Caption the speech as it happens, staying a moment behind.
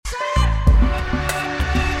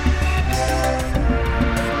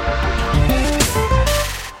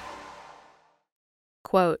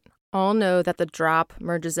Quote, all know that the drop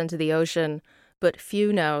merges into the ocean, but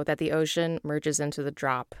few know that the ocean merges into the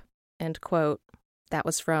drop. End quote. That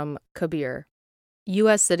was from Kabir.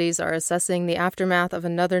 U.S. cities are assessing the aftermath of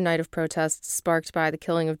another night of protests sparked by the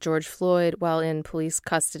killing of George Floyd while in police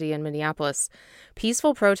custody in Minneapolis.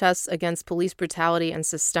 Peaceful protests against police brutality and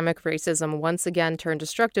systemic racism once again turned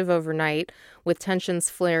destructive overnight, with tensions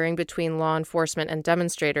flaring between law enforcement and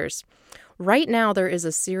demonstrators. Right now, there is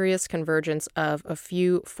a serious convergence of a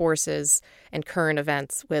few forces and current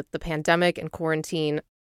events, with the pandemic and quarantine,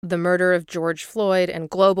 the murder of George Floyd, and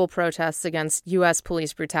global protests against U.S.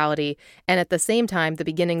 police brutality, and at the same time, the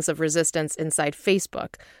beginnings of resistance inside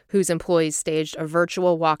Facebook, whose employees staged a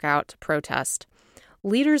virtual walkout to protest.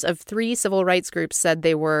 Leaders of 3 civil rights groups said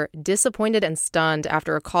they were disappointed and stunned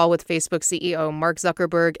after a call with Facebook CEO Mark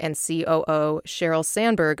Zuckerberg and COO Sheryl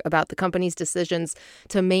Sandberg about the company's decisions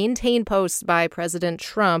to maintain posts by President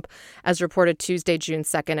Trump, as reported Tuesday, June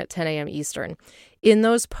 2nd at 10 a.m. Eastern. In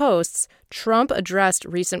those posts, Trump addressed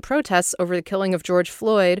recent protests over the killing of George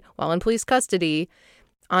Floyd while in police custody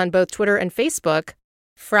on both Twitter and Facebook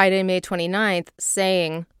Friday, May 29th,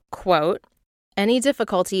 saying, quote, any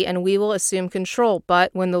difficulty and we will assume control, but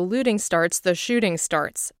when the looting starts, the shooting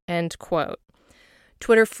starts, end quote.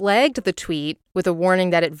 Twitter flagged the tweet with a warning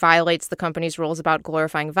that it violates the company's rules about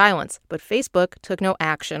glorifying violence, but Facebook took no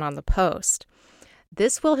action on the post.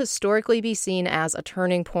 This will historically be seen as a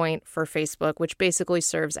turning point for Facebook, which basically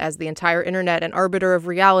serves as the entire internet and arbiter of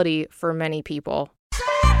reality for many people